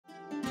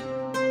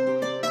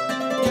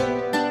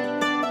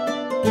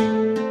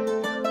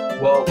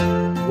Well,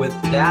 with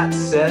that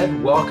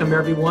said, welcome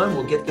everyone.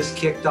 We'll get this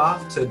kicked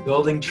off to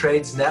Building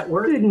Trades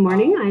Network. Good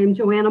morning. I am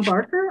Joanna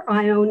Barker.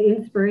 I own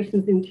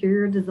Inspirations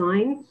Interior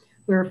Design.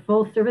 We're a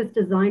full-service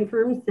design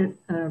firm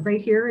right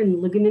here in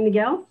Laguna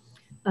Niguel.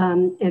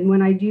 And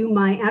when I do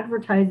my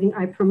advertising,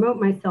 I promote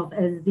myself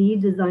as the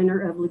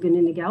designer of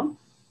Laguna Niguel.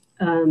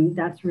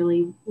 That's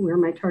really where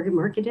my target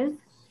market is.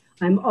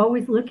 I'm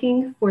always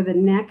looking for the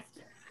next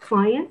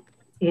client,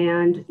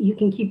 and you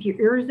can keep your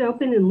ears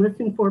open and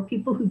listen for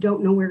people who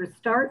don't know where to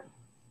start,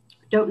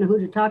 don't know who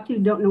to talk to,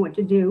 don't know what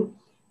to do.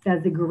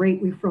 That's a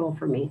great referral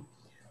for me.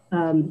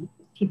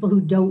 People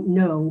who don't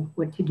know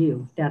what to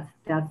do. Those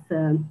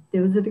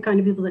are the kind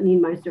of people that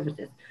need my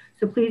services.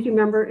 So please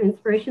remember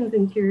Inspirations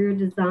Interior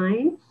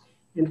Design,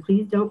 and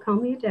please don't call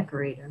me a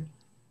decorator.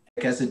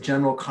 As a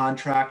general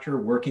contractor,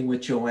 working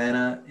with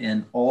Joanna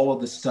and all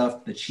of the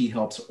stuff that she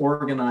helps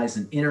organize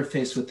and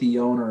interface with the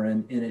owner,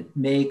 and it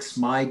makes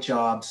my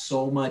job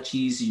so much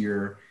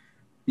easier,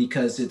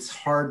 because it's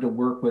hard to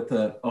work with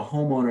a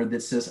homeowner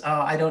that says,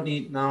 oh, I don't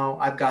need, no,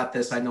 I've got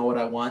this, I know what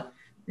I want.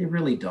 They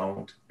really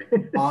don't.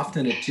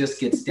 Often it just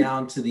gets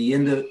down to the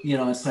end of,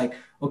 it's like,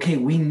 okay,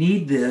 we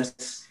need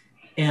this.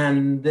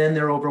 And then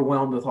they're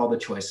overwhelmed with all the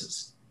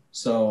choices.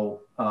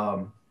 So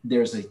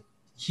there's a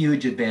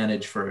huge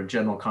advantage for a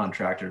general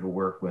contractor to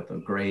work with a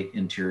great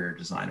interior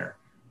designer.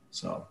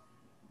 So.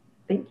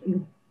 Thank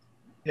you.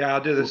 Yeah, I'll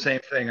do the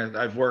same thing.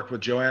 I've worked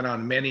with Joanna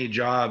on many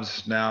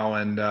jobs now,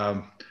 and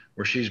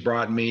where she's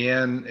brought me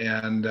in,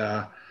 and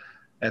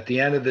at the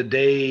end of the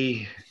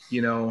day,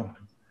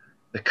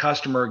 the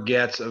customer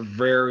gets a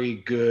very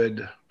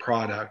good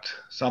product,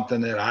 something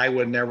that I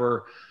would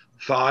never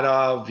thought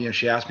of.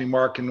 She asked me,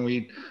 Mark,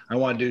 I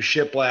want to do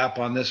shiplap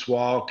on this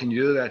wall. Can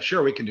you do that?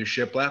 Sure, we can do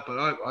shiplap, but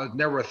I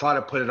never thought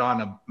of put it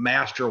on a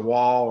master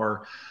wall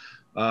or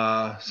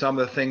some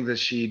of the things that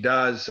she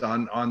does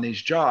on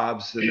these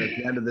jobs. And at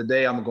the end of the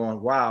day, I'm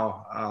going,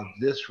 wow,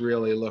 this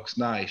really looks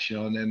nice,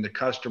 and then the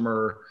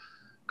customer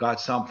got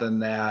something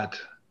that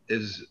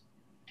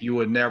you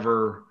would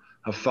never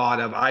have thought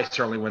of. I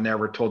certainly would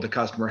never told the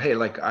customer, hey,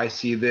 like, I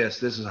see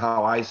this is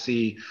how I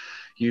see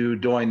you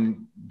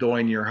doing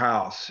your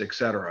house,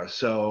 etc.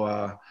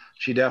 So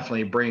she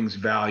definitely brings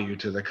value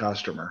to the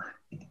customer.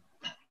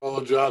 All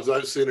the jobs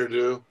I've seen her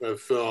do,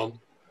 I've filmed.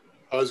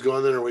 I was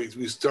going there and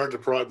we start the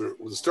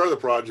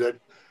project,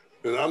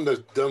 and I'm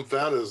just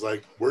dumbfounded. It's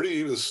like, where do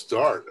you even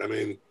start? I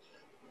mean,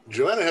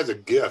 Joanna has a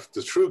gift,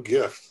 a true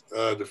gift,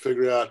 to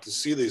figure out, to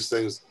see these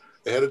things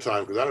ahead of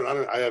time, because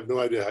I have no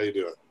idea how you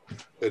do it.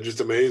 It's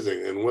just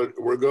amazing. And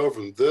we're going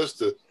from this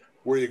to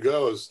where you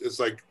go it's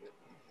like,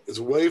 it's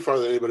way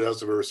farther than anybody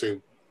else I've ever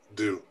seen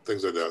do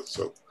things like that.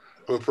 So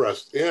I'm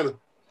impressed. And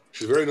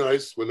she's very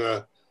nice. When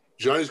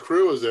Johnny's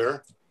crew was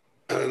there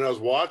and I was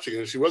watching,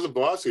 and she wasn't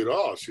bossy at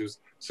all. She was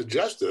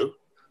suggestive,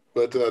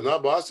 but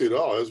not bossy at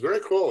all. It was very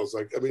cool. It's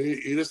like, I mean,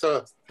 you just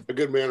have a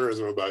good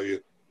mannerism about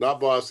you. Not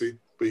bossy,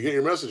 but you get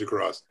your message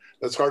across.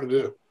 That's hard to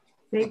do.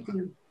 Thank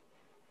you.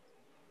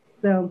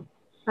 So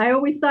I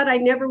always thought I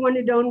never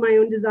wanted to own my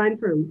own design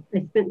firm.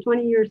 I spent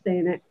 20 years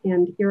saying it,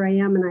 and here I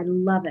am, and I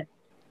love it.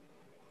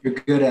 You're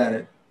good at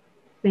it.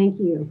 Thank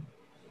you.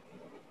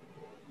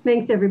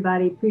 Thanks,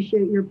 everybody.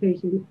 Appreciate your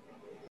patience.